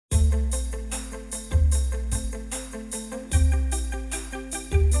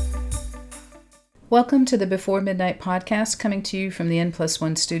Welcome to the Before Midnight podcast, coming to you from the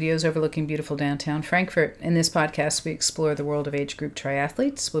N+1 studios overlooking beautiful downtown Frankfurt. In this podcast, we explore the world of age group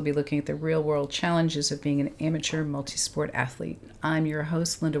triathletes. We'll be looking at the real-world challenges of being an amateur multi-sport athlete. I'm your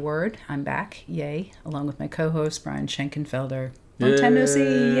host, Linda Word. I'm back, yay, along with my co-host, Brian Schenkenfelder. Long time no see,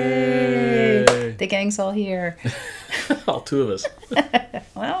 yay! The gang's all here. All two of us.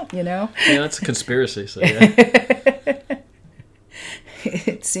 Well, you know. Yeah, that's a conspiracy, so yeah.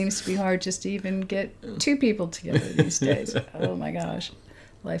 It seems to be hard just to even get two people together these days. Oh my gosh.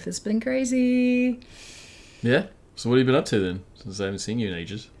 Life has been crazy. Yeah? So what have you been up to then, since I haven't seen you in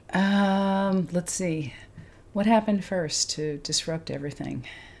ages? Let's see. What happened first to disrupt everything?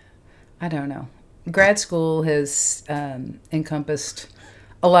 I don't know. Grad school has encompassed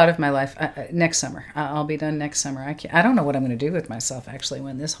a lot of my life. Next summer. I'll be done next summer. I don't know what I'm going to do with myself, actually,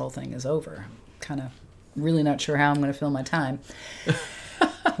 when this whole thing is over. Kind of really not sure how I'm going to fill my time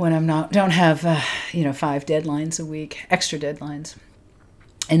when don't have 5 deadlines a week, extra deadlines.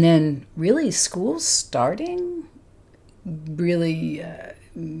 And then really school starting really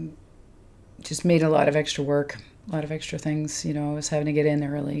just made a lot of extra work, a lot of extra things. I was having to get in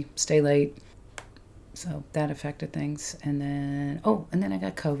early, stay late. So that affected things. And then I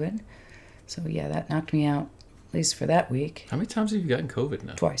got COVID. So yeah, that knocked me out, at least for that week. How many times have you gotten COVID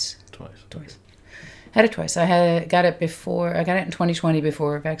now? Twice. Okay. Had it twice. I got it in 2020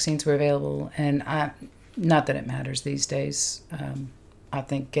 before vaccines were available, and not that it matters these days. I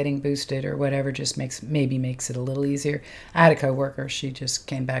think getting boosted or whatever just makes it a little easier. I had a coworker. She just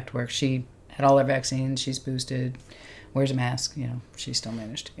came back to work. She had all her vaccines. She's boosted. Wears a mask. She still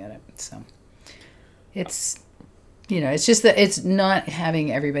managed to get it. So it's just that it's not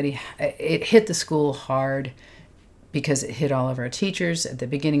having everybody. It hit the school hard, because it hit all of our teachers at the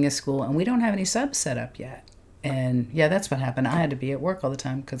beginning of school, and we don't have any subs set up yet. And yeah, that's what happened. I had to be at work all the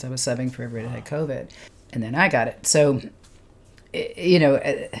time because I was subbing for everybody that had COVID. And then I got it. So,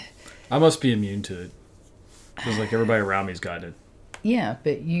 I must be immune to it. Because like everybody around me's got it. Yeah,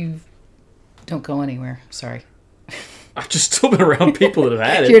 but you don't go anywhere. Sorry. I've just still been around people that have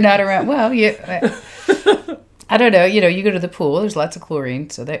had it. You're not around. Well, I don't know. You go to the pool. There's lots of chlorine.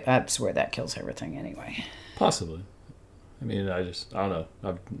 So I swear that kills everything anyway. Possibly. I mean, I don't know.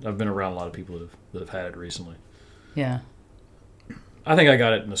 I've been around a lot of people that have had it recently. Yeah. I think I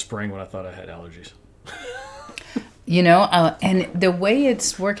got it in the spring when I thought I had allergies. And the way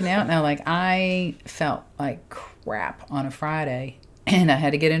it's working out now, like I felt like crap on a Friday, and I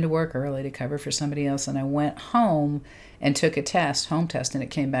had to get into work early to cover for somebody else, and I went home and took a home test, and it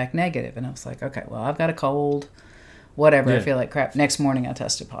came back negative, and I was like, okay, well, I've got a cold, whatever, yeah. I feel like crap. Next morning I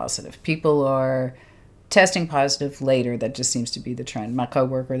tested positive. People are testing positive later. That just seems to be the trend. My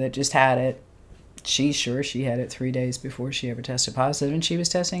coworker that just had it, she's sure she had it 3 days before she ever tested positive, and she was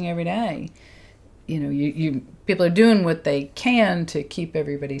testing every day. People are doing what they can to keep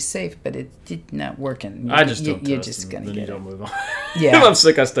everybody safe, but it's not working. I just don't You're test, just and gonna then get you don't it. move on. Yeah. If I'm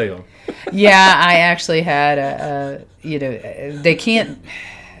sick, I stay home. Yeah, I actually had they can't.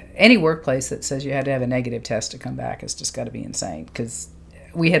 Any workplace that says you had to have a negative test to come back has just got to be insane, because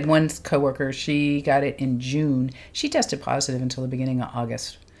we had one coworker, she got it in June. She tested positive until the beginning of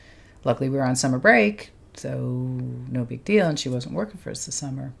August. Luckily, we were on summer break, so no big deal, and she wasn't working for us this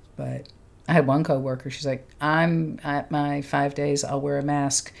summer. But I had one coworker, she's like, I'm at my 5 days, I'll wear a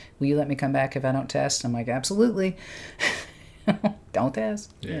mask. Will you let me come back if I don't test? I'm like, absolutely. Don't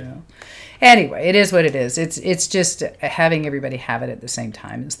test. Yeah. Anyway, it is what it is. It's just having everybody have it at the same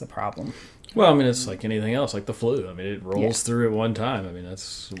time is the problem. Well, I mean, it's like anything else, like the flu. I mean, it rolls through at one time. I mean,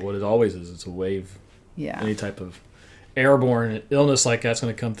 that's what it always is. It's a wave. Yeah. Any type of airborne illness like that's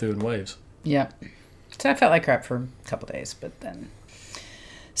going to come through in waves. Yeah. So I felt like crap for a couple days, but then.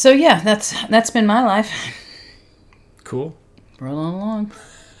 So yeah, that's been my life. Cool. Rolling along.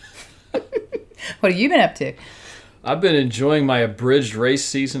 What have you been up to? I've been enjoying my abridged race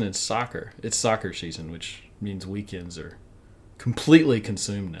season in soccer. It's soccer season, which means weekends are completely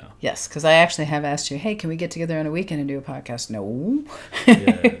consumed now. Yes, because I actually have asked you, hey, can we get together on a weekend and do a podcast? No.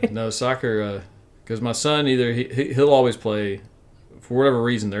 No, soccer, because my son, either he'll always play, for whatever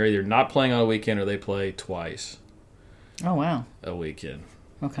reason, they're either not playing on a weekend or they play twice. Oh, wow. A weekend.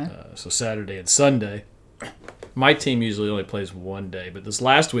 Okay. So Saturday and Sunday. My team usually only plays one day, but this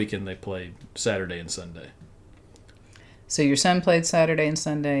last weekend they played Saturday and Sunday. So your son played Saturday and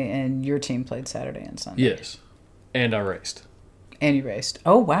Sunday, and your team played Saturday and Sunday? Yes. And I raced. And you raced.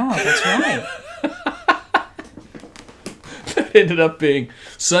 Oh, wow, that's right.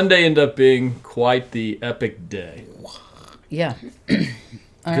 Sunday ended up being quite the epic day. Yeah.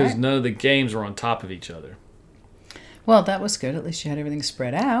 Because none of the games were on top of each other. Well, that was good. At least you had everything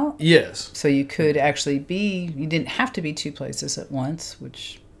spread out. Yes. So you could actually you didn't have to be two places at once,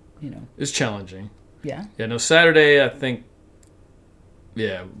 which, It's challenging. yeah. Yeah, no, Saturday, I think,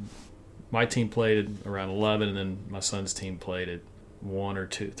 my team played at around 11, and then my son's team played at 1 or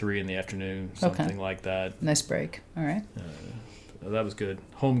 2, 3 in the afternoon, something like that. Nice break. All right. That was good.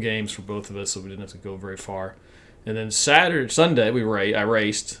 Home games for both of us, so we didn't have to go very far. And then Sunday, I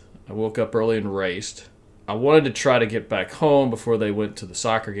raced. I woke up early and raced. I wanted to try to get back home before they went to the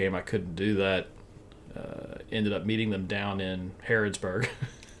soccer game. I couldn't do that. Ended up meeting them down in Harrodsburg.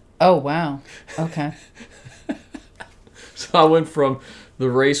 Oh, wow. Okay. So I went from the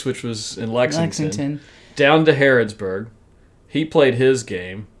race, which was in Lexington. Down to Harrodsburg. He played his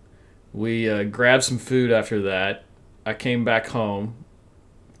game. We grabbed some food after that. I came back home.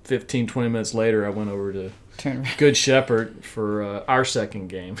 15, 20 minutes later, I went over to Good Shepherd for our second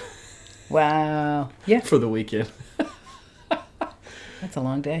game. Wow. Yeah. For the weekend. That's a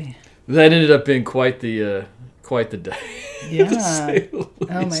long day. That ended up being quite the day. Yeah.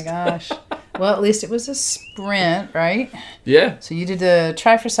 Oh my gosh. Well, at least it was a sprint, right? Yeah. So you did the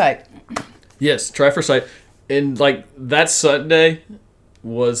Try for Sight. Yes, Try for Sight. And like that Sunday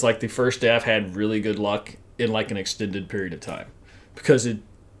was like the first day I've had really good luck in like an extended period of time, because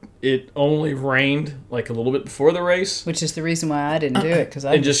it only rained like a little bit before the race, which is the reason why I didn't do it, because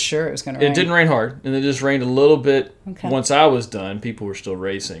I was just sure it was going to rain. It didn't rain hard, and it just rained a little bit. Okay. Once I was done, people were still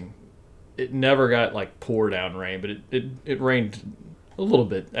racing. It never got like pour down rain, but it rained a little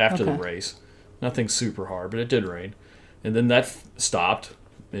bit after the race. Nothing super hard, but it did rain. And then that stopped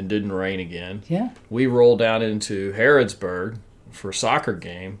and didn't rain again. Yeah. We rolled down into Harrodsburg for a soccer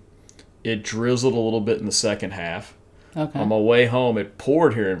game. It drizzled a little bit in the second half. Okay. On my way home, it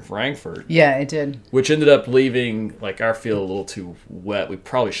poured here in Frankfort. Yeah, it did. Which ended up leaving like our field a little too wet. We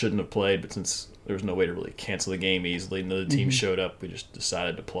probably shouldn't have played, but since there was no way to really cancel the game easily, another team showed up, we just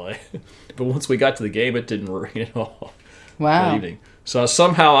decided to play. But once we got to the game, it didn't rain at all. Wow. That evening. So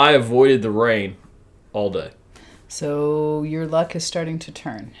somehow I avoided the rain all day. So your luck is starting to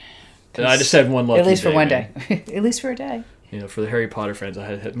turn. And I just had one lucky day. At least for one day. At least for a day. For the Harry Potter fans,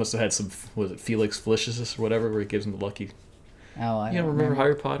 I must have had some, was it Felix Felicis or whatever, where he gives them the lucky... Oh, I don't remember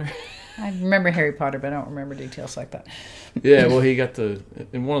Harry Potter? I remember Harry Potter, but I don't remember details like that. Yeah, well, he got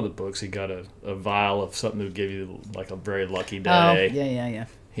in one of the books, he got a vial of something that would give you like a very lucky day. Oh, yeah.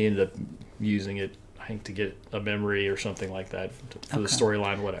 He ended up using it, I think, to get a memory or something like that for the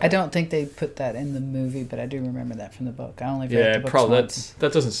storyline, whatever. I don't think they put that in the movie, but I do remember that from the book. I only read the books once.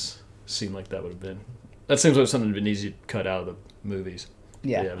 That doesn't seem like that would have been... That seems like something that would have been easy to cut out of the movies.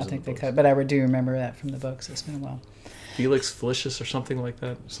 Yeah, I think they cut, but I do remember that from the books. It's been a while. Felix Felicis or something like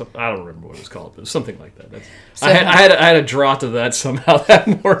that. I don't remember what it was called, but it was something like that. I had a draught of that somehow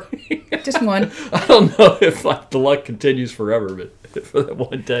that morning. Just one. I don't know if like the luck continues forever, but for that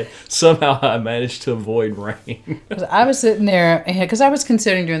one day, somehow I managed to avoid rain. I was sitting there because I was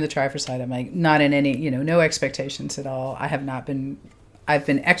considering doing the Try for Sight. I'm like, not in any, no expectations at all. I've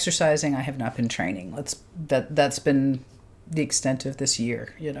been exercising. I have not been training. That's been the extent of this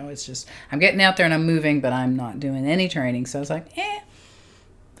year. It's just, I'm getting out there and I'm moving, but I'm not doing any training. So I was like,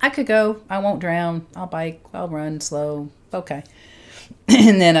 I could go. I won't drown. I'll bike. I'll run slow. Okay.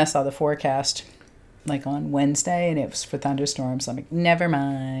 And then I saw the forecast like on Wednesday, and it was for thunderstorms. I'm like, never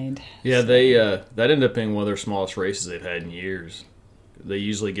mind. Yeah, they that ended up being one of their smallest races they've had in years. They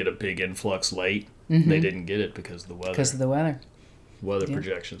usually get a big influx late. Mm-hmm. They didn't get it because of the weather. Because of the weather. Weather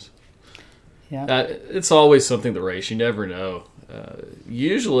projections. Yeah. It's always something to race. You never know.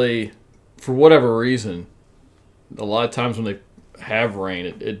 Usually, for whatever reason, a lot of times when they have rain,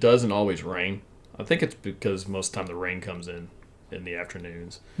 it doesn't always rain. I think it's because most of the time the rain comes in the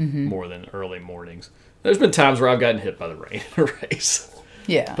afternoons more than early mornings. There's been times where I've gotten hit by the rain in a race.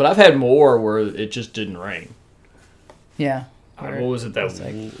 Yeah. But I've had more where it just didn't rain. Yeah. What was it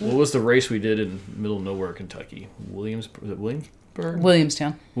what was the race we did in middle of nowhere, Kentucky? Williamsburg?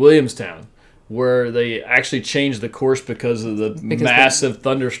 Williamstown, where they actually changed the course because of the massive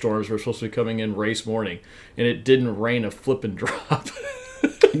thunderstorms were supposed to be coming in race morning, and it didn't rain a flippin' drop.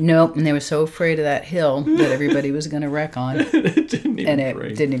 Nope, and they were so afraid of that hill that everybody was going to wreck on. It didn't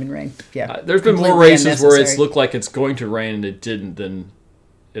even rain. Yeah. There's been more races where it's looked like it's going to rain and it didn't than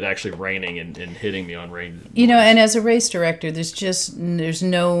it actually raining and hitting me on rain. And as a race director, there's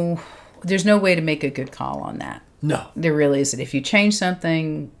no way to make a good call on that. No. There really isn't. If you change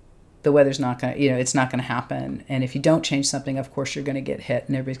something, the weather's not going to, it's not going to happen. And if you don't change something, of course, you're going to get hit.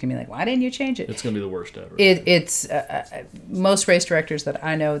 And everybody's going to be like, why didn't you change it? It's going to be the worst ever. It's most race directors that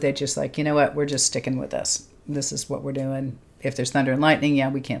I know, they just like, you know what, we're just sticking with this. This is what we're doing. If there's thunder and lightning, yeah,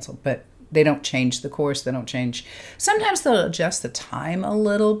 we cancel. But they don't change the course. They don't change. Sometimes they'll adjust the time a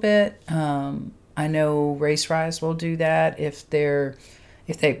little bit. I know Race Rise will do that if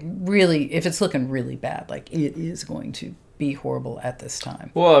it's looking really bad, like it is going to be horrible at this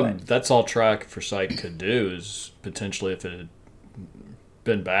time. Well, that's all Track for Sight could do is potentially, if it had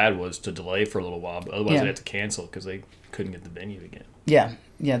been bad, was to delay for a little while. But otherwise, they had to cancel because they couldn't get the venue again. Yeah,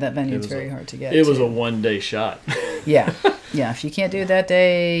 that venue is very hard to get. It was a one-day shot. Yeah. If you can't do it that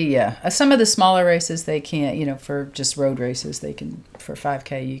day, some of the smaller races they can't. For just road races, they can. For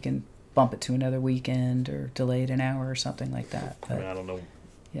 5K, you can bump it to another weekend or delay it an hour or something like that. But, I don't know.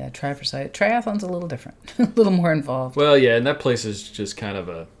 Yeah, Try for Sight. Triathlon's a little different, a little more involved. Well, yeah, and that place is just kind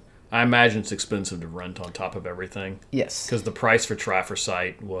of I imagine it's expensive to rent on top of everything. Yes. Because the price for Try for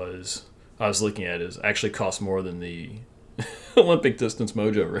Sight I was looking at, is actually cost more than the Olympic distance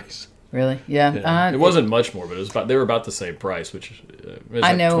Mojo race. Really? Yeah. It wasn't much more, but they were about the same price, which is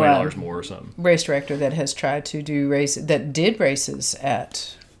I know, $20 more or something. Race director that has tried to do did races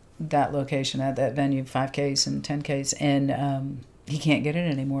at that location, at that venue, 5Ks and 10Ks, and he can't get it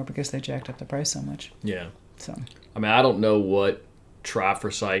anymore because they jacked up the price so much. Yeah. So. I mean, I don't know what Try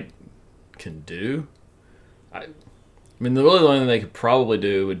for Sight can do. I mean, the only thing they could probably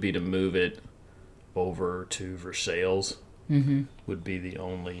do would be to move it over to Versailles. Mm-hmm. Would be the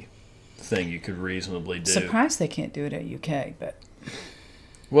only thing you could reasonably do. Surprised they can't do it at UK, but.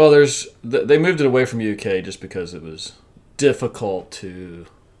 Well, they moved it away from UK just because it was difficult to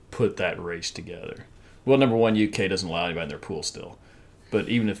put that race together. Well, number one, UK doesn't allow anybody in their pool still. But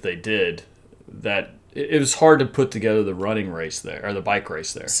even if they did, it was hard to put together the running race there, or the bike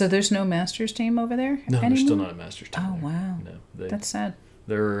race there. So there's no Masters team over there anymore? There's still not a Masters team. Oh, there. wow. No, that's sad.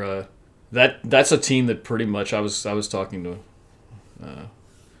 They're that's a team that pretty much I was talking to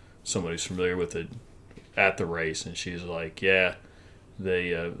somebody who's familiar with it at the race, and she's like, yeah,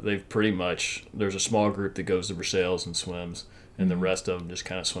 they've pretty much, there's a small group that goes to Versailles and swims, and the rest of them just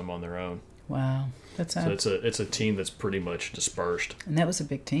kind of swim on their own. Wow, that's sad. So it's a team that's pretty much dispersed. And that was a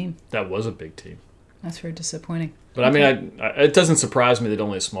big team. That was a big team. That's very disappointing. But okay. I mean, it doesn't surprise me that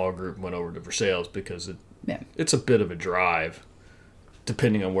only a small group went over to Versailles because it's a bit of a drive,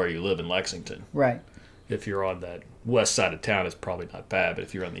 depending on where you live in Lexington. Right. If you're on that west side of town, it's probably not bad. But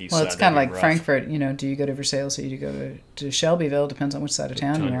if you're on the east side, well, it's kind of like rough. Frankfurt. Do you go to Versailles or do you go to Shelbyville? Depends on which side of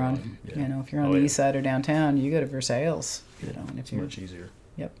town you're on. Yeah. If you're on the east side or downtown, you go to Versailles. And if you're much easier.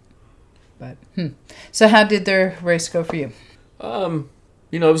 Yep. But so how did their race go for you?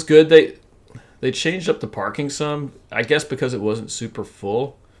 It was good. They changed up the parking some. I guess because it wasn't super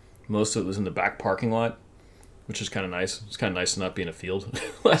full. Most of it was in the back parking lot, which is kind of nice. It's kind of nice to not be in a field.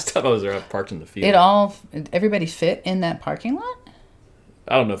 Last time I was there, I parked in the field. Everybody fit in that parking lot?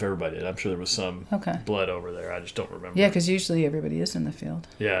 I don't know if everybody did. I'm sure there was some blood over there. I just don't remember. Yeah, because usually everybody is in the field.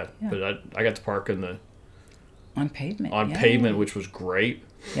 Yeah. But I got to park on pavement. On pavement, which was great.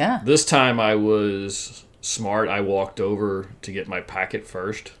 Yeah. This time I was smart. I walked over to get my packet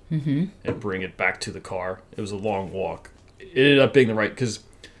first and bring it back to the car. It was a long walk. It ended up being the right, because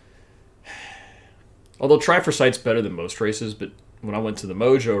although Try for Sight's better than most races, but when I went to the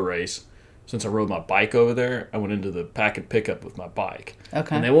Mojo race, since I rode my bike over there, I went into the packet pickup with my bike.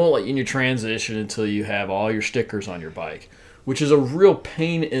 Okay. And they won't let you in your transition until you have all your stickers on your bike, which is a real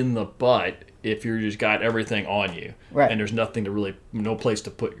pain in the butt if you just got everything on you. Right. And there's no place to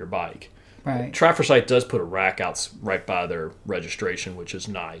put your bike. Right. Try for Sight does put a rack out right by their registration, which is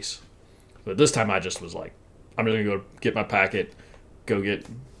nice. But this time I just was like, I'm just going to go get my packet, go get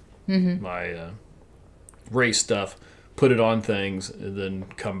my race stuff, put it on things, and then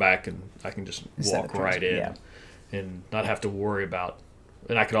come back and I can just walk right in and not have to worry about.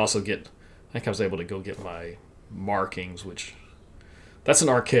 And I could also I think I was able to go get my markings, which that's an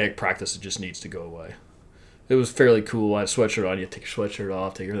archaic practice that just needs to go away. It was fairly cool. I had a sweatshirt on. You take your sweatshirt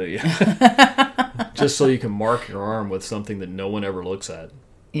off, take your just so you can mark your arm with something that no one ever looks at.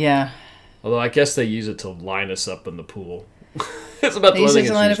 Yeah. Although I guess they use it to line us up in the pool. It's about the one thing it's used for. They use it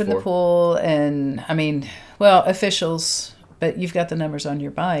to line up in the pool, and I mean, officials. But you've got the numbers on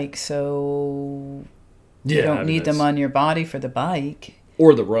your bike, so you don't need them on your body for the bike.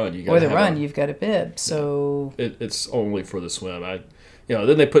 Or the run. You've got a bib. So it's only for the swim.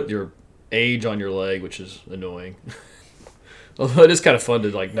 Then they put your age on your leg, which is annoying. Although it is kind of fun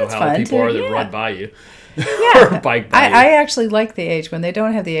to know how the people are that run by you. Yeah. Or bike by you. I actually like the age. When they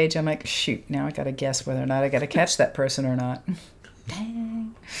don't have the age, I'm like, shoot, now I got to guess whether or not I got to catch that person or not.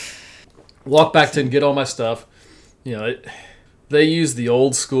 Dang. Walk back to and get all my stuff. They use the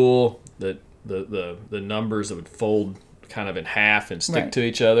old school, the numbers that would fold kind of in half and stick to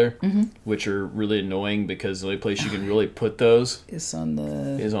each other, which are really annoying because the only place you can really put those is on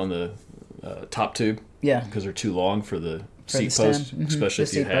the top tube. Yeah. Because they're too long for the seat post, mm-hmm. especially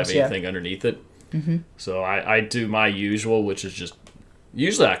if you have anything underneath it. Mm-hmm. So I do my usual, which is just,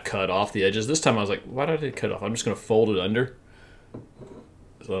 usually I cut off the edges. This time I was like, why did I cut off? I'm just going to fold it under.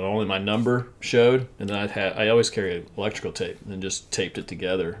 So that only my number showed. And then I always carry electrical tape and just taped it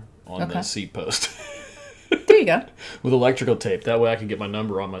together on the seat post. There you go. With electrical tape. That way I can get my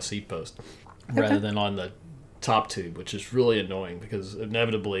number on my seat post rather than on the top tube, which is really annoying because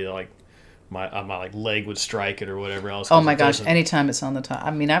inevitably, like, my leg would strike it or whatever else. Oh my gosh! Anytime it's on the top,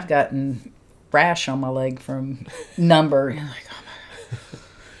 I mean, I've gotten rash on my leg from number. You're like, oh my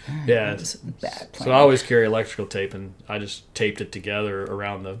God. Yeah, bad. So I always carry electrical tape, and I just taped it together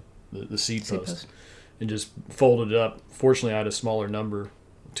around the seat post and just folded it up. Fortunately, I had a smaller number,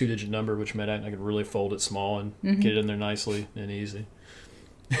 2-digit number, which meant I could really fold it small and get it in there nicely and easy.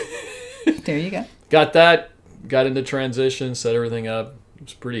 There you go. Got that. Got into transition, set everything up. It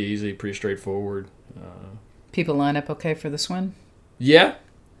was pretty easy, pretty straightforward. People line up okay for the swim? Yeah.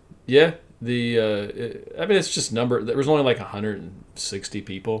 I mean, it's just number. There was only like 160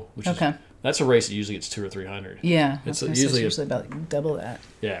 people, which is, that's a race that usually gets 200 or 300. Yeah, it's usually about double that.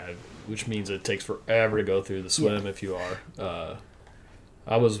 Yeah, which means it takes forever to go through the swim if you are.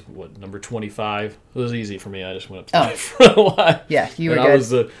 I was, number 25? It was easy for me. I just went up to the front line. Yeah, you were and good. I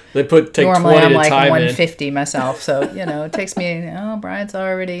was they take Normally 20 I'm to like time 150 myself, so, it takes me, Brian's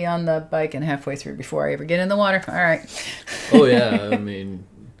already on the bike and halfway through before I ever get in the water. All right. Oh, yeah. I mean,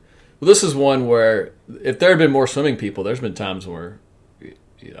 this is one where if there had been more swimming people, there's been times where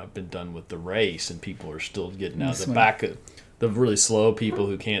I've been done with the race and people are still getting out. The back of the really slow people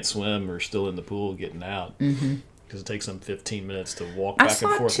who can't swim are still in the pool getting out. Mm-hmm. Because it takes them 15 minutes to walk back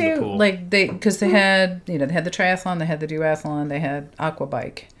and forth in the pool. Because they had, they had the triathlon, they had the duathlon, they had aqua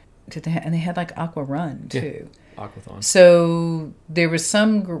bike, and they had like aqua run too. Yeah, aquathon. So there was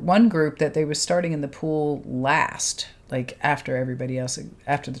one group that they were starting in the pool last, like after everybody else,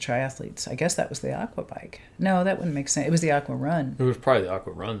 after the triathletes. I guess that was the aqua bike. No, that wouldn't make sense. It was the aqua run. It was probably the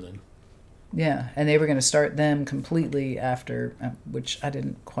aqua run then. Yeah, and they were going to start them completely after, which I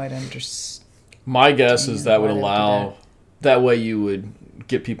didn't quite understand. My guess is that would allow, that way you would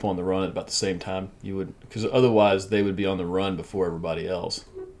get people on the run at about the same time. You would, because otherwise they would be on the run before everybody else.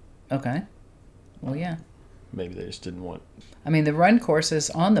 Okay. Well, yeah. Maybe they just didn't want. I mean, the run course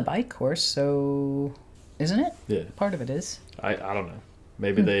is on the bike course, so isn't it? Yeah. Part of it is. I don't know.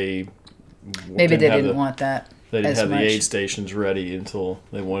 Maybe they. Maybe they didn't want that. They didn't have the aid stations ready until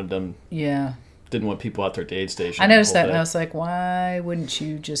they wanted them. Yeah. Didn't want people out there at the aid station. I noticed that, and I was like, why wouldn't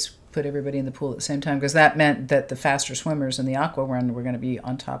you just put everybody in the pool at the same time? Because that meant that the faster swimmers in the aqua run were going to be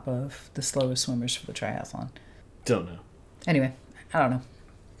on top of the slowest swimmers for the triathlon. Don't know. Anyway, I don't know.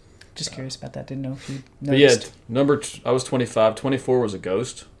 Just curious about that. Didn't know if you noticed. But yeah, I was 25. 24 was a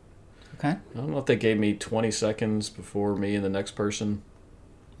ghost. Okay. I don't know if they gave me 20 seconds before me and the next person.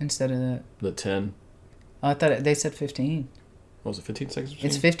 Instead of the 10. Oh, I thought they said 15. What was it, 15 seconds between?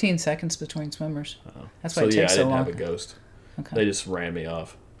 It's 15 seconds between swimmers. Oh. That's why it takes so long. I didn't have a ghost. Okay. They just ran me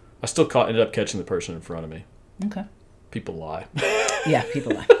off. I still ended up catching the person in front of me. Okay. People lie. Yeah,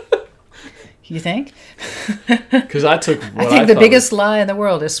 people lie. You think? Because I took what I think the biggest lie in the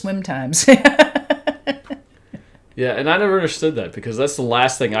world is swim times. Yeah, and I never understood that because that's the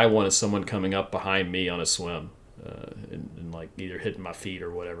last thing I want is someone coming up behind me on a swim and like either hitting my feet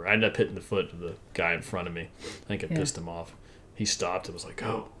or whatever. I ended up hitting the foot of the guy in front of me. I think it pissed him off. He stopped and was like,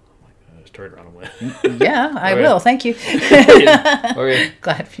 "Oh." I just turned around and went. Yeah, I will. Thank you. Okay.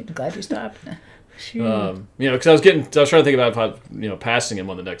 Glad you stopped. Because I was trying to think about passing him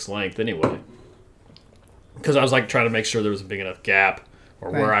on the next length anyway. Because I was like trying to make sure there was a big enough gap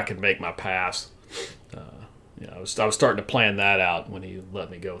or where I could make my pass. I was starting to plan that out when he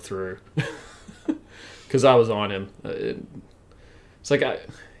let me go through. Because I was on him. It's like I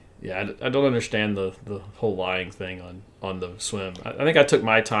don't understand the whole lying thing on the swim. I think I took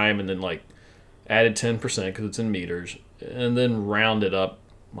my time and then like added 10% because it's in meters, and then rounded up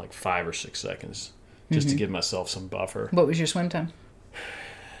like 5 or 6 seconds just to give myself some buffer. What was your swim time?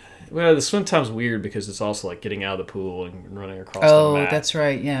 Well, the swim time's weird because it's also like getting out of the pool and running across the mat. Oh, that's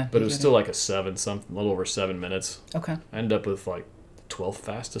right, yeah. But it was still like a little over 7 minutes. Okay. I ended up with like 12th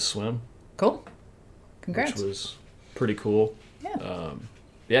fastest swim. Cool. Congrats. Which was pretty cool.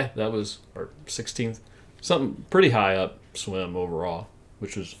 Yeah. That was our 16th. Something pretty high up swim overall,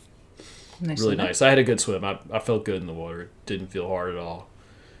 which was really nice. I had a good swim. I felt good in the water. It didn't feel hard at all.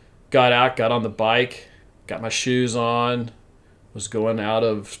 Got out, got on the bike, got my shoes on, was going out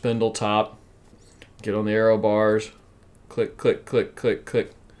of Spindletop, get on the aero bars, click, click, click, click,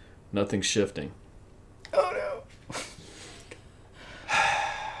 click. Nothing's shifting. Oh, no.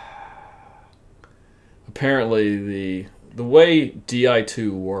 apparently the way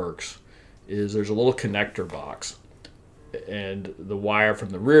Di2 works is there's a little connector box, and the wire from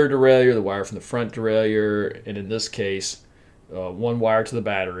the rear derailleur, the wire from the front derailleur, and in this case, one wire to the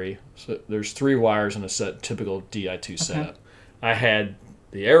battery. So there's 3 wires in a typical Di2 setup. I had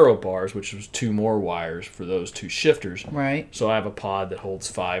the aero bars, which was 2 more wires for those 2 shifters. Right. So I have a pod that holds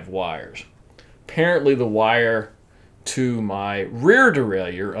 5 wires. Apparently the wire to my rear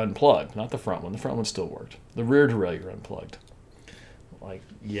derailleur unplugged, not the front one. The front one still worked. The rear derailleur unplugged. Like,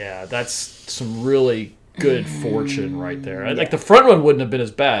 yeah, that's some really good fortune right there. Yeah. Like, the front one wouldn't have been as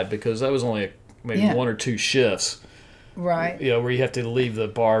bad because that was only maybe 1 or 2 shifts. Right. Where you have to leave the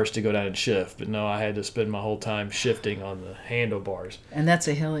bars to go down and shift. But no, I had to spend my whole time shifting on the handlebars. And that's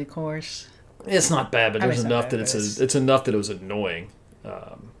a hilly course. It's not bad, but there's enough that it's enough that it was annoying.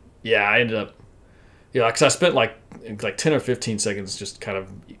 I ended up, because I spent like 10 or 15 seconds just kind of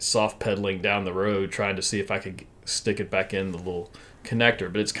soft pedaling down the road trying to see if I could stick it back in the little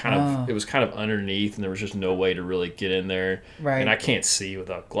connector, but it was kind of underneath, and there was just no way to really get in there. Right. And I can't see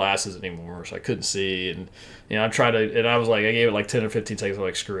without glasses anymore, so I couldn't see. And I tried to, and I was like, I gave it like 10 or 15 seconds. I'm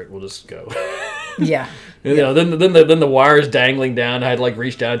like, screw it, we'll just go. Yeah. And, then the wire's dangling down. I had to like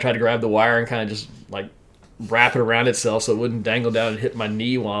reach down and try to grab the wire and kind of just like wrap it around itself so it wouldn't dangle down and hit my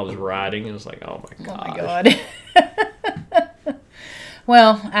knee while I was riding. And it was like, oh my god.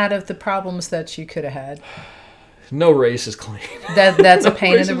 Well, out of the problems that you could have had, no race is clean. That's a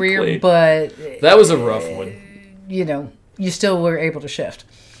pain in the rear, clean. But that was a rough one. You still were able to shift.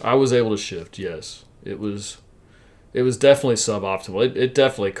 I was able to shift. Yes, it was definitely suboptimal. It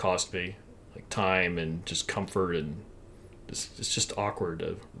definitely cost me like time and just comfort, and it's just awkward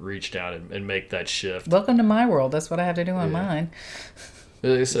to reach down and make that shift. Welcome to my world. That's what I have to do on mine.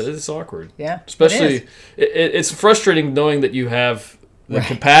 Like I said, it's awkward. Yeah, especially it's frustrating knowing that you have the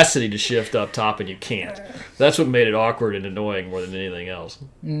capacity to shift up top and you can't. That's what made it awkward and annoying more than anything else.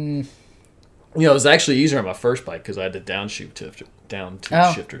 It was actually easier on my first bike because I had the down two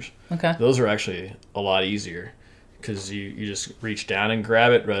shifters. Okay. Those are actually a lot easier because you just reach down and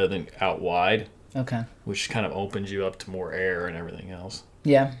grab it rather than out wide. Okay. Which kind of opens you up to more air and everything else.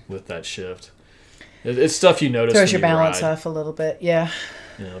 Yeah. With that shift. It's stuff you notice. Throws your balance off a little bit, yeah.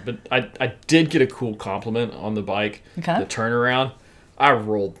 But I did get a cool compliment on the bike. Okay. The turnaround. I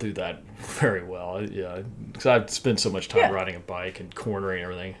rolled through that very well. Yeah, because I've spent so much time riding a bike and cornering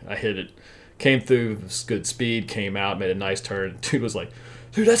and everything. I hit it, came through with good speed, came out, made a nice turn. Dude was like,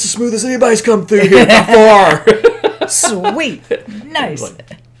 "Dude, that's the smoothest anybody's come through here. How far?" Sweet, nice.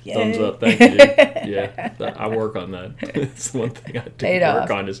 Thumbs up, thank you. Dude. Yeah, I work on that. It's one thing I do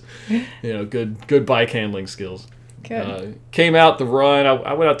work on is, good bike handling skills. Good. Came out the run.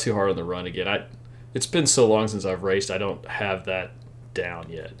 I went out too hard on the run again. It's been so long since I've raced. I don't have that down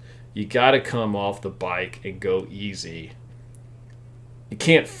yet. You got to come off the bike and go easy. You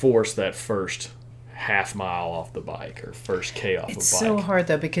can't force that first half mile off the bike or first K off the bike. It's so hard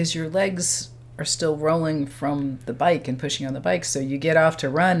though because your legs are still rolling from the bike and pushing on the bike, so you get off to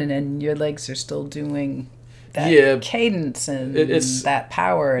run and then your legs are still doing that cadence and that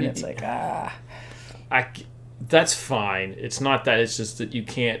power, and it's like that's fine. It's not that. It's just that you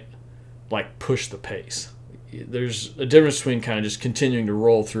can't like push the pace. There's a difference between kind of just continuing to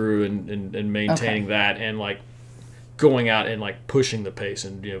roll through and maintaining that and like going out and like pushing the pace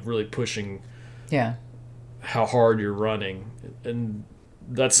and really pushing how hard you're running. And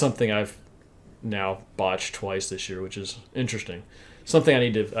that's something I've now botched twice this year, which is interesting. Something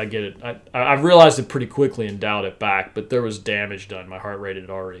I get it. I realized it pretty quickly and dialed it back, but there was damage done. My heart rate had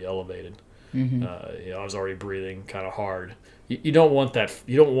already elevated. Mm-hmm. I was already breathing kind of hard. You don't want that.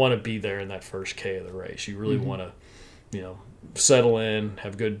 You don't want to be there in that first K of the race. You really want to, settle in,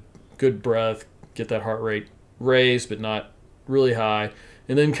 have good breath, get that heart rate raised, but not really high,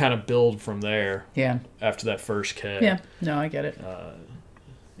 and then kind of build from there. Yeah. After that first K. Yeah. No, I get it.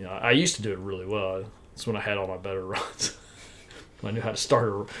 I used to do it really well. That's when I had all my better runs. When I knew how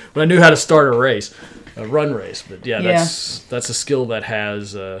to start a race, a run race. But that's a skill that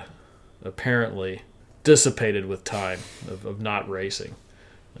has apparently dissipated with time of not racing.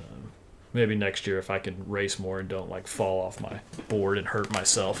 Maybe next year if I can race more and don't like fall off my board and hurt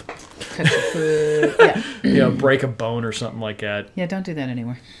myself. Cut your foot. Break a bone or something like that. Yeah, don't do that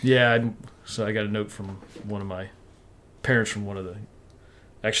anymore. Yeah, so I got a note from one of my parents from one of the,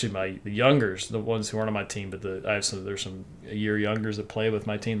 actually the youngers, the ones who aren't on my team, but there's some a year youngers that play with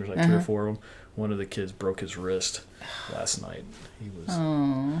my team. There's like 3 or 4 of them. One of the kids broke his wrist last night. He was.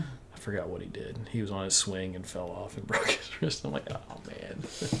 Oh. I forgot what he did. He was on his swing and fell off and broke his wrist. I'm like, oh man.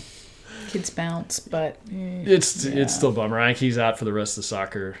 Kids bounce, but it's still a bummer. I think he's out for the rest of the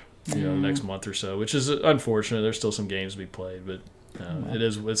soccer the next month or so, which is unfortunate. There's still some games to be played, but it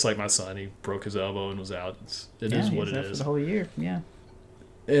is. It's like my son. He broke his elbow and was out. It is what it is. For the whole year, yeah.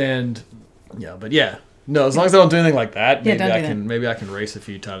 And but no. As long as I don't do anything like that, maybe I can race a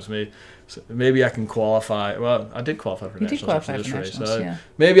few times. Maybe I can qualify. Well, I did qualify for nationals for this race. So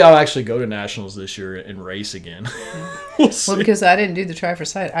maybe I'll actually go to nationals this year and race again. Well, because I didn't do the Try for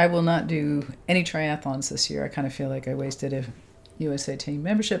Sight, I will not do any triathlons this year. I kind of feel like I wasted a USA team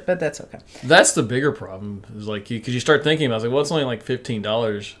membership, but that's okay. That's the bigger problem. Is like because you start thinking about well, it's only like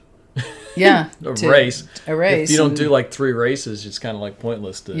 $15. Yeah, a race. If you don't do like 3 races, it's kind of like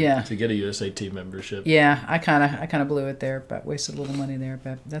pointless to get a USA team membership. Yeah, I kind of blew it there, but wasted a little money there,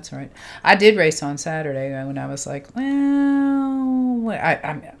 but that's all right. I did race on Saturday when I was like, well,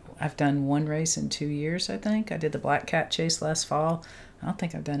 I've done 1 race in 2 years. I think I did the Black Cat Chase last fall. I don't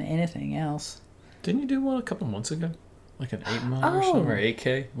think I've done anything else. Didn't you do one a couple months ago, like an 8 mile or something, or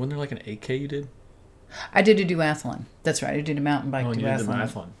 8K? Wasn't there like an 8K you did? I did a duathlon. That's right. I did a mountain bike duathlon. You did the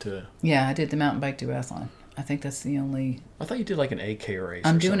duathlon too. Yeah, I did the mountain bike duathlon. I think that's the only. I thought you did like an 8K race.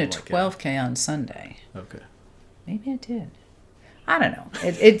 I'm doing a 12K on Sunday. Okay. Maybe I did. I don't know.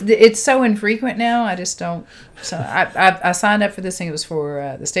 It's so infrequent now. I just don't. So I signed up for this thing. It was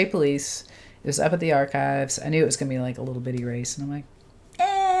for the state police. It was up at the archives. I knew it was going to be like a little bitty race, and I'm like,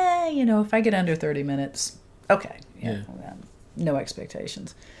 if I get under 30 minutes, okay. Yeah. No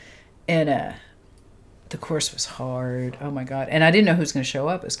expectations, and the course was hard. Oh my God. And I didn't know who was going to show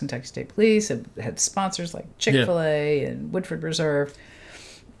up. It was Kentucky State Police. It had sponsors like Chick-fil-A and Woodford Reserve.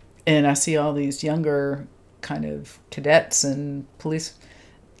 And I see all these younger kind of cadets and police.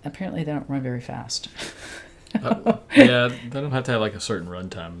 Apparently they don't run very fast. They don't have to have like a certain run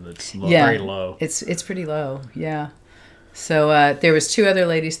time that's very low. It's pretty low. Yeah. So there was 2 other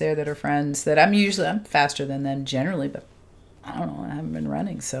ladies there that are friends that I'm faster than them generally, but I don't know. I haven't been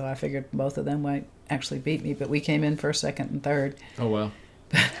running, so I figured both of them might actually beat me. But we came in first, second, and third. Oh, wow.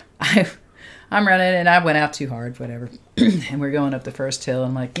 I'm running, and I went out too hard, whatever. And we're going up the first hill.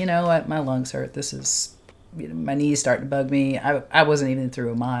 I'm like, you know what? My lungs hurt. This is, my knees starting to bug me. I wasn't even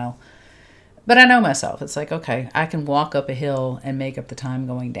through a mile. But I know myself. It's like, okay, I can walk up a hill and make up the time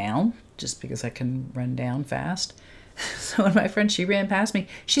going down just because I can run down fast. So when my friend, she ran past me,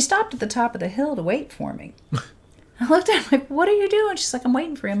 she stopped at the top of the hill to wait for me. I looked at her like, what are you doing? She's like, I'm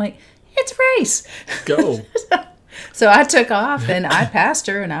waiting for you. I'm like, it's a race. Go. So I took off and I passed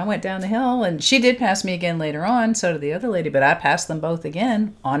her and I went down the hill, and she did pass me again later on. So did the other lady, but I passed them both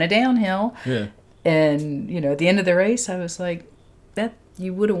again on a downhill. Yeah. And, at the end of the race, I was like, that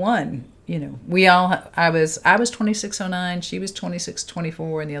you would have won. I was 26:09, she was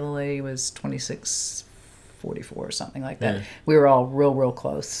 26:24, and the other lady was 26:44 or something like that. Yeah. We were all real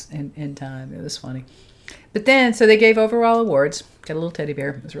close in time. It was funny. But then, so they gave overall awards. Got a little teddy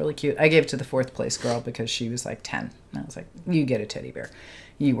bear. It was really cute. I gave it to the 4th place girl because she was like 10. And I was like, you get a teddy bear.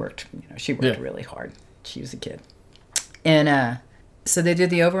 You worked, she worked really hard. She was a kid. And so they did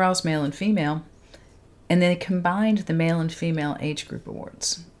the overalls, male and female. And they combined the male and female age group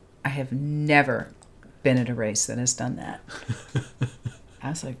awards. I have never been at a race that has done that. I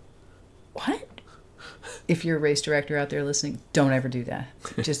was like, what? If you're a race director out there listening, don't ever do that.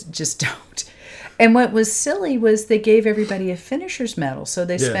 Just don't. And what was silly was they gave everybody a finisher's medal. So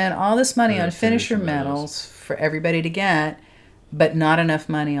they spent all this money on finisher medals for everybody to get, but not enough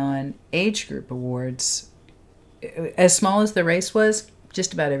money on age group awards. As small as the race was,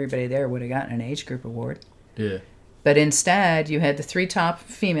 just about everybody there would have gotten an age group award. Yeah. But instead, you had the 3 top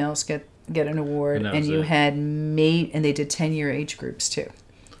females get an award, and you had and they did 10-year age groups too.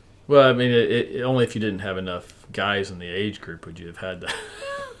 Well, I mean, it only if you didn't have enough guys in the age group would you have had that.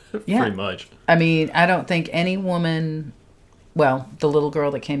 Pretty much. I mean, I don't think any woman, well, the little girl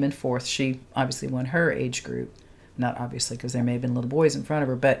that came in 4th, she obviously won her age group. Not obviously, because there may have been little boys in front of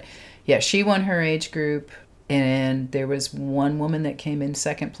her, but yeah, she won her age group, and there was one woman that came in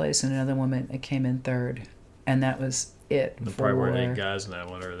 2nd place and another woman that came in 3rd, and that was it. There probably weren't 8 guys in that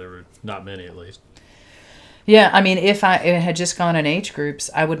one, or there were not many at least. Yeah, I mean, if I had just gone in age groups,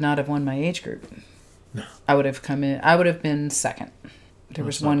 I would not have won my age group. No. I would have been 2nd. There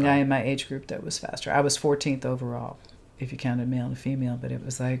was one guy in my age group that was faster. I was 14th overall, if you counted male and female, but it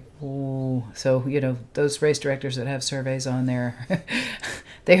was like, oh. So, those race directors that have surveys on there,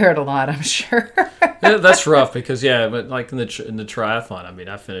 they heard a lot, I'm sure. Yeah, that's rough because, but like in the triathlon, I mean,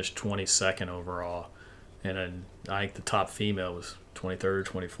 I finished 22nd overall, and then I think the top female was 23rd or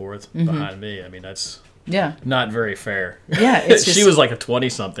 24th behind me. I mean, that's not very fair. Yeah, it's just, she was like a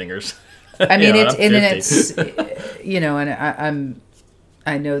 20-something or something. I mean, and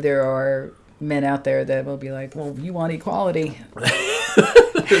I know there are men out there that will be like, well, you want equality.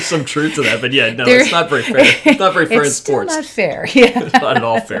 There's some truth to that, but yeah, no, it's not very fair. It's not very fair in sports. It's still not fair. Yeah. It's not at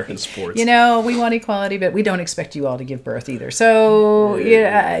all fair in sports. We want equality, but we don't expect you all to give birth either. So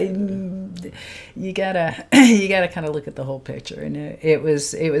yeah, you gotta kind of look at the whole picture, and it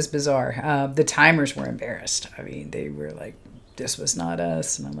was bizarre. The timers were embarrassed. I mean, they were like, this was not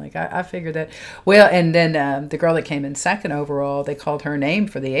us. And I'm like, I figured that. Well, and then the girl that came in second overall, they called her name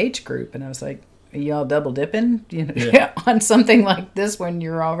for the age group. And I was like, are y'all double dipping on something like this when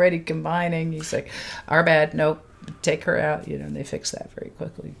you're already combining? He's like, our bad. Nope. Take her out. And they fixed that very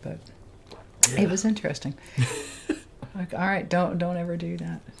quickly. But it was interesting. Like, all right, don't ever do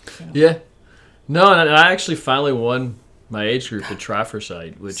that. So. Yeah. No, and I actually finally won my age group at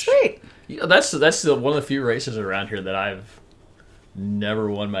Tri-For-Sight, which sweet. That's one of the few races around here that I've never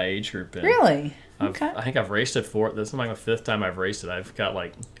won my age group in. Really? Okay. I think I've raced it four. This is like the fifth time I've raced it. I've got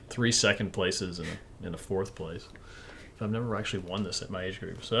like 3 second places and a fourth place. So I've never actually won this at my age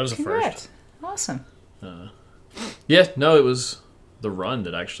group. So that was the first. Awesome. Yeah. No, it was the run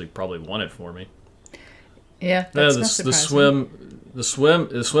that actually probably won it for me. Yeah. That's the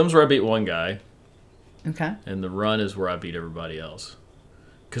swim's where I beat one guy. Okay. And the run is where I beat everybody else.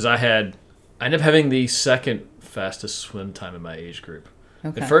 Because I ended up having the second fastest swim time in my age group.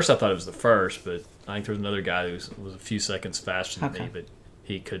 Okay. At first I thought it was the first, but I think there was another guy who was a few seconds faster than me, but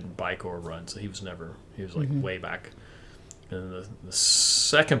he couldn't bike or run, so he was like way back. And the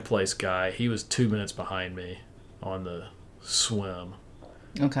second place guy, he was 2 minutes behind me on the swim.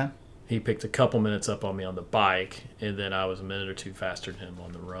 Okay. He picked a couple minutes up on me on the bike, and then I was a minute or two faster than him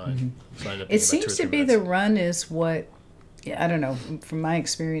on the run. So I ended up it seems to be the run is what, I don't know, from my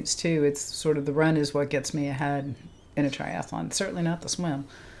experience too, it's sort of the run is what gets me ahead in a triathlon. Certainly not the swim.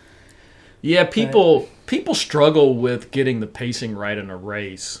 Yeah, people struggle with getting the pacing right in a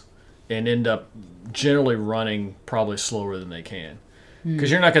race and end up generally running probably slower than they can. Because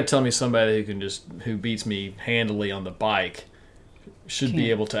you're not going to tell me somebody who beats me handily on the bike should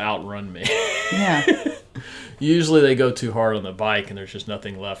be able to outrun me. Yeah. Usually they go too hard on the bike and there's just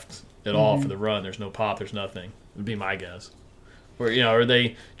nothing left at all for the run. There's no pop, there's nothing. Would be my guess. Or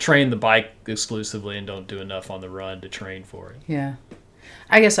they train the bike exclusively and don't do enough on the run to train for it. Yeah.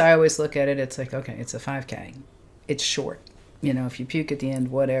 I guess I always look at it, it's like, okay, it's a 5K. It's short. If you puke at the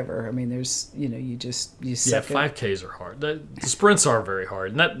end, whatever. I mean, there's, you suck it. 5Ks are hard. The sprints are very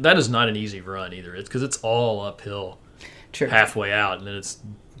hard. And that is not an easy run either. It's because it's all uphill. True. Halfway out, and then it's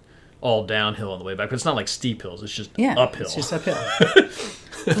all downhill on the way back. But it's not like steep hills. It's just uphill. It's just uphill.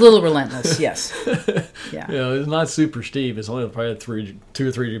 A little relentless, yes. Yeah. It's not super steep. It's only probably 2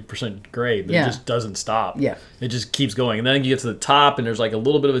 or 3% grade, but it just doesn't stop. Yeah. It just keeps going. And then you get to the top, and there's like a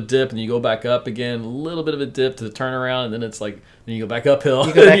little bit of a dip, and you go back up again, a little bit of a dip to the turnaround, and then it's like, then you go back uphill.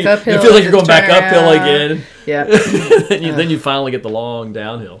 You go back uphill. You feel like you're going back uphill again. Yeah. then you finally get the long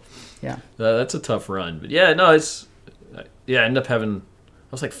downhill. Yeah. That's a tough run. But yeah, no, I ended up having, I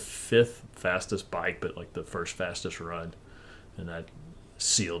was like 5th fastest bike, but like the first fastest run, and that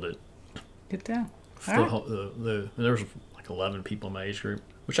sealed it. Good deal. There was like 11 people in my age group,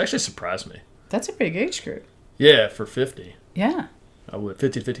 which actually surprised me. That's a big age group. Yeah, for 50. Yeah. I would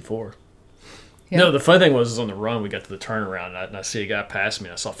 50 to 54. Yeah. No, the funny thing was on the run, we got to the turnaround, and I see a guy pass me,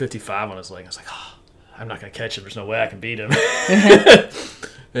 and I saw 55 on his leg. I was like, I'm not going to catch him. There's no way I can beat him.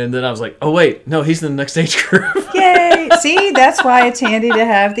 And then I was like, oh, wait, no, he's in the next age group. Yay! See, that's why it's handy to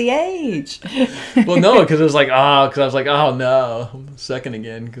have the age. Well, no, because it was like, oh, no, I'm second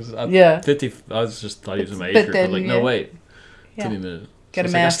again. Because 50, I just thought he was in my age group. I was like, no, wait. Give me a minute.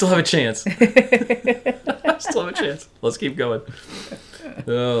 Got I still have a chance. I still have a chance. Let's keep going.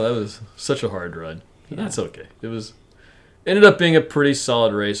 Oh, that was such a hard run. That's okay. Ended up being a pretty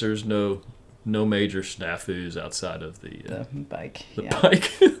solid race. There's no major snafus outside of the bike.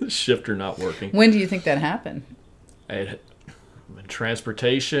 Bike. The shifter not working. When do you think that happened? In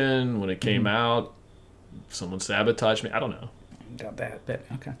transportation, when it came out, someone sabotaged me. I don't know. Got that, but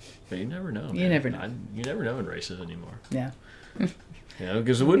okay. But you never know. You never know. You never know in races anymore. Yeah.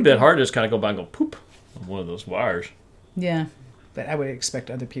 Because it wouldn't be that hard to just kind of go by and go poop on one of those wires. Yeah. But I would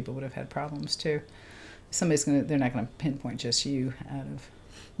expect other people would have had problems too. They're not going to pinpoint just you out of.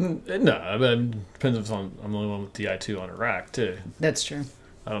 No, I mean, it depends if I'm the only one with Di2 on a rack too. That's true.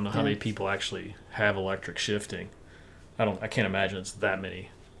 I don't know how many people actually have electric shifting. I can't imagine it's that many.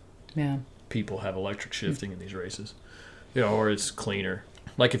 Yeah. People have electric shifting in these races. Or it's cleaner.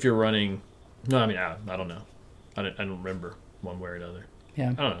 Like if you're running. No, I mean I don't know. I don't remember one way or another.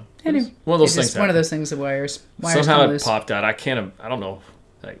 Yeah. I don't know. Anyway, one of those things. One of those things. The wires somehow it popped out. I don't know.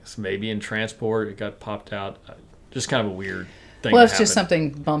 Like maybe in transport it got popped out. Just kind of a weird thing. Well, it's just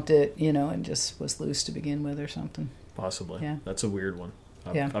something bumped it, and just was loose to begin with or something. Possibly. Yeah. That's a weird one.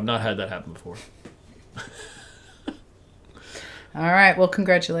 I've not had that happen before. All right. Well,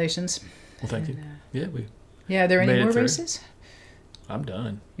 congratulations. Well, thank you. Yeah, are there any more races? I'm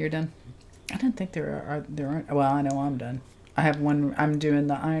done. You're done? I don't think there aren't. Well, I know I'm done. I have one. I'm doing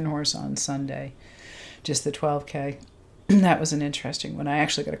the Iron Horse on Sunday, just the 12K. That was an interesting one. I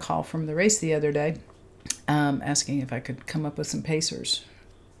actually got a call from the race the other day, asking if I could come up with some pacers.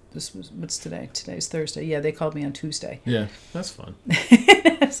 What's today? Today's Thursday. Yeah, they called me on Tuesday. Yeah, that's fun.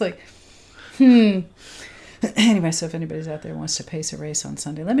 It's like, Anyway, so if anybody's out there wants to pace a race on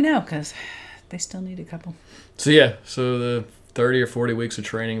Sunday, let me know, because they still need a couple. So the 30 or 40 weeks of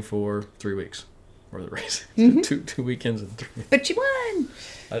training for 3 weeks, or the race. Mm-hmm. two weekends and 3 weeks. But you won!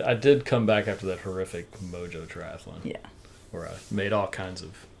 I did come back after that horrific Mojo triathlon. Yeah. Where I made all kinds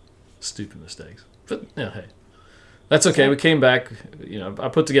of stupid mistakes. But, hey. That's okay. We came back. I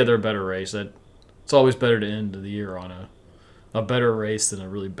put together a better race. It's always better to end the year on a better race than a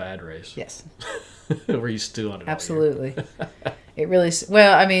really bad race. Yes. Where you stew on it. Absolutely. It really.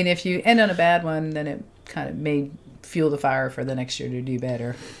 Well, I mean, if you end on a bad one, then it kind of may fuel the fire for the next year to do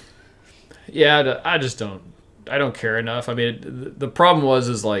better. Yeah, I just don't. I don't care enough. I mean, the problem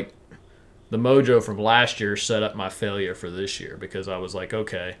is like the Mojo from last year set up my failure for this year, because I was like,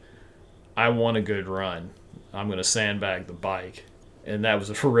 okay, I want a good run. I'm going to sandbag the bike. And that was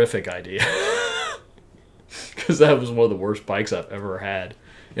a horrific idea. Because that was one of the worst bikes I've ever had.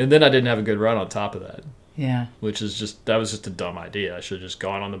 And then I didn't have a good run on top of that. Yeah. That was just a dumb idea. I should have just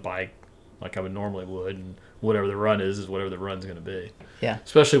gone on the bike like I would normally would, and whatever the run is whatever the run's going to be. Yeah.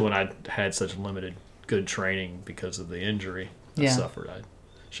 Especially when I had such limited good training because of the injury I suffered. I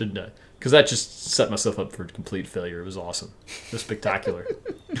shouldn't have. Because that just set myself up for complete failure. It was awesome. It was spectacular.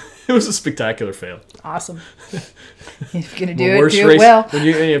 It was a spectacular fail. Awesome. If you're going to do it well. When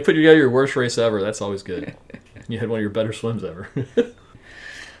you put together your worst race ever, that's always good. You had one of your better swims ever.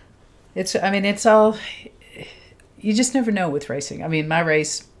 It's all, you just never know with racing. I mean, my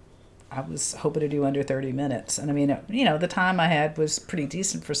race, I was hoping to do under 30 minutes. And I mean, the time I had was pretty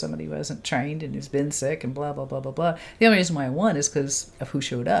decent for somebody who wasn't trained and who's been sick and blah, blah, blah, blah, blah. The only reason why I won is because of who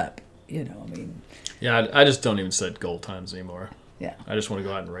showed up. Yeah, I just don't even set goal times anymore. Yeah. I just want to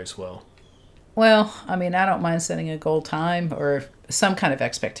go out and race well. Well, I mean, I don't mind setting a goal time or some kind of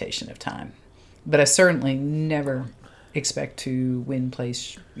expectation of time. But I certainly never expect to win,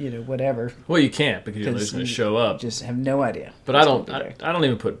 place, whatever. Well, you can't, because you're just going to show up. Just have no idea. But I don't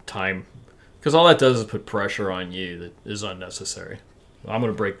even put time, because all that does is put pressure on you that is unnecessary. I'm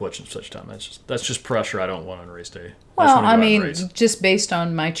going to break such time. That's just pressure I don't want on race day. Well, I mean, just based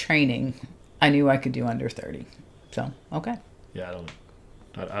on my training, I knew I could do under 30. So, okay. Yeah,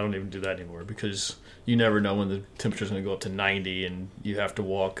 I don't even do that anymore, because you never know when the temperature's going to go up to 90 and you have to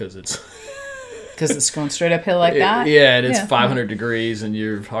walk because it's... Because it's going straight uphill like that? Yeah, and it's 500 degrees and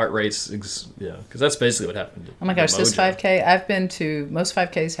your heart rate's... because that's basically what happened. Oh my gosh, this 5K, I've been to... Most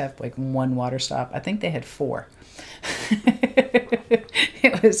 5Ks have like one water stop. I think they had 4.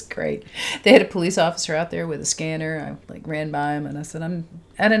 It was great. They had a police officer out there with a scanner. I ran by him and I said, I'm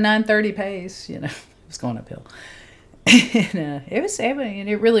at a 9:30 pace. It was going uphill. And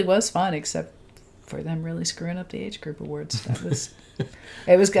it really was fun, except for them really screwing up the age group awards.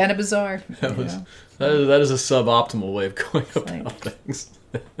 It was kind of bizarre. That is a suboptimal way of going about things.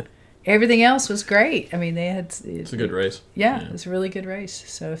 Everything else was great. I mean, it's a good race. Yeah, it was a really good race.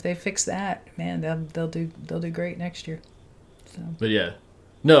 So if they fix that, man, they'll do great next year. So.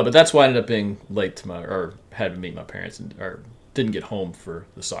 But that's why I ended up being late or had to meet my parents or didn't get home for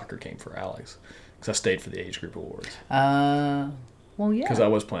the soccer game for Alex, because I stayed for the age group awards. Well, yeah. Because I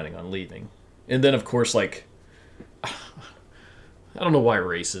was planning on leaving, and then of course I don't know why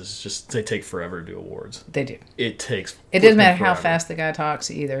races they take forever to do awards. They do. It takes. It doesn't matter how fast the guy talks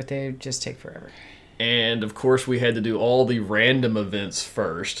either. They just take forever. And of course, we had to do all the random events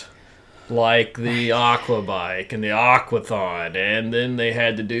first, like the aqua bike and the aquathon, and then they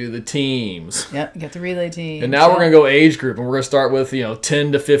had to do the teams. Yep, you got the relay team. And now we're gonna go age group, and we're gonna start with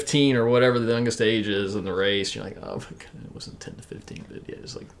 10 to 15 or whatever the youngest age is in the race. You're like, oh my god, it wasn't 10 to 15, but yeah,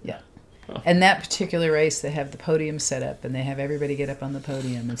 it's like yeah. And that particular race, they have the podium set up, and they have everybody get up on the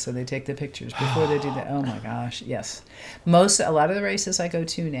podium, and so they take the pictures before they do that. Oh my gosh, yes. A lot of the races I go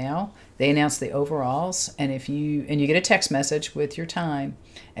to now, they announce the overalls, and you get a text message with your time,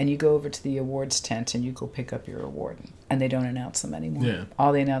 and you go over to the awards tent and you go pick up your award, and they don't announce them anymore. Yeah.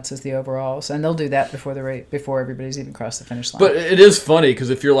 All they announce is the overalls, and they'll do that before everybody's even crossed the finish line. But it is funny, because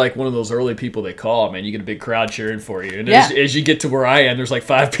if you're like one of those early people they call, man, you get a big crowd cheering for you, and as you get to where I am, there's like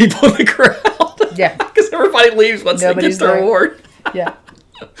 5 people in the crowd. Yeah, because everybody leaves once they get their award. Yeah,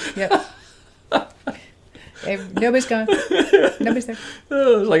 yep. Nobody's gone. Nobody's there.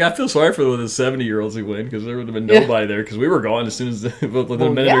 Like, I feel sorry for the 70-year-olds who win because there would have been nobody there because we were gone as soon as within a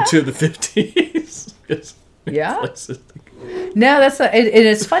minute or two of the 50s. Yeah. No, that's and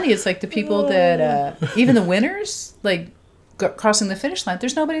it's funny. It's like the people that even the winners, like crossing the finish line.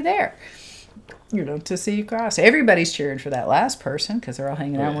 There's nobody there. To see you cross. Everybody's cheering for that last person because they're all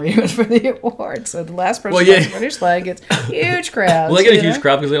hanging out waiting for the award. So the last person across the finish line gets huge crowds. Well, they get a huge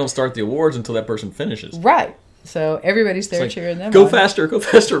crowd because they don't start the awards until that person finishes. Right. So everybody's there cheering them on. Go faster,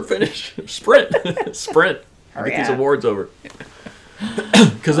 finish. Sprint. Hurry get these awards over.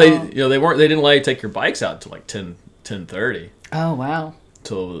 Because they didn't let you take your bikes out until like 10:30. Oh, wow.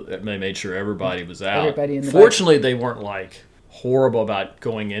 Until they made sure everybody was out. Everybody in the Fortunately, they weren't like horrible about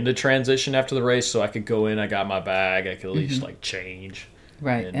going into transition after the race, so I could go in, I got my bag, I could at least like change.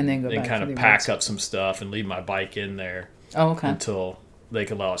 Right, and then go back kind of pack up some stuff and leave my bike in there. Oh, okay. Until they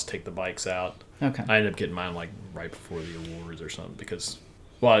could allow us to take the bikes out. Okay. I ended up getting mine like right before the awards or something because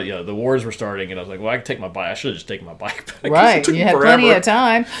the awards were starting and I was like, well, I can take my bike. I should have just taken my bike back. Right, you had plenty of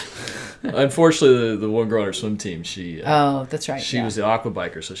time. Unfortunately, the one girl on our swim team, that's right. She was the aqua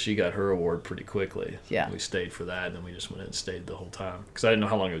biker, so she got her award pretty quickly. Yeah. We stayed for that, and then we just went in and stayed the whole time because I didn't know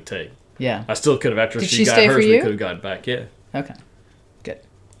how long it would take. Yeah. I still could have, after she got hers, we could have gotten back. Yeah. Okay. Good.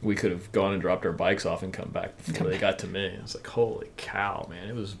 We could have gone and dropped our bikes off and come back before they got to me. It was like, holy cow, man!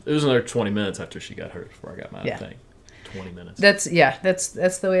 It was another 20 minutes after she got hers before I got my thing. 20 minutes. That's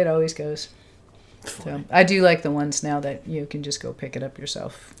the way it always goes. So I do like the ones now that you can just go pick it up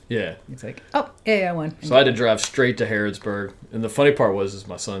yourself. Yeah. It's like, oh, yeah, I won. So I had to drive straight to Harrodsburg. And the funny part was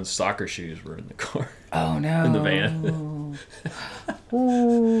my son's soccer shoes were in the car. Oh, no. In the van.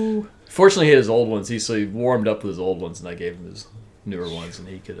 Ooh. Fortunately, he had his old ones. So he warmed up with his old ones, and I gave him his newer ones, and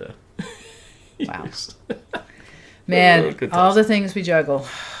he could... Wow. Man, all the things we juggle.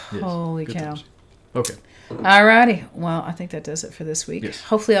 Yes. Holy cow. Times. Okay. Alrighty. Well, I think that does it for this week. Yes.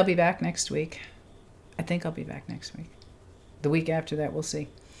 Hopefully I'll be back next week. I think I'll be back next week. The week after that, we'll see.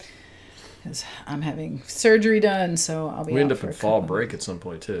 Because I'm having surgery done, so I'll be out. We end up in fall break at some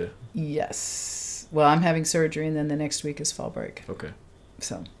point, too. Yes. Well, I'm having surgery, and then the next week is fall break. Okay.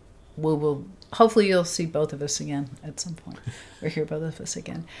 So we'll hopefully you'll see both of us again at some point, or hear both of us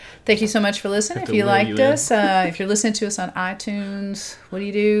again. Thank you so much for listening. If you liked us, if you're listening to us on iTunes, what do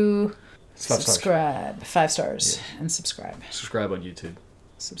you do? Subscribe. 5 stars and subscribe. Subscribe on YouTube.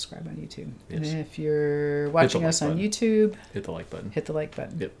 Subscribe on YouTube. Yes. And if you're watching us on YouTube, hit the like button. Hit the like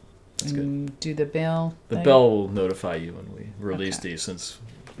button. Yep. That's and good. Do the bell. The bell will notify you when we release these, since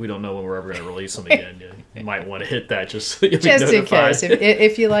we don't know when we're ever going to release them again. You might want to hit that just so you'll be notified. Just in case.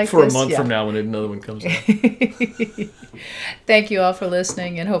 If you like for this, a month from now when another one comes out. Thank you all for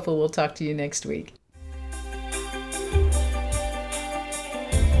listening, and hopefully we'll talk to you next week.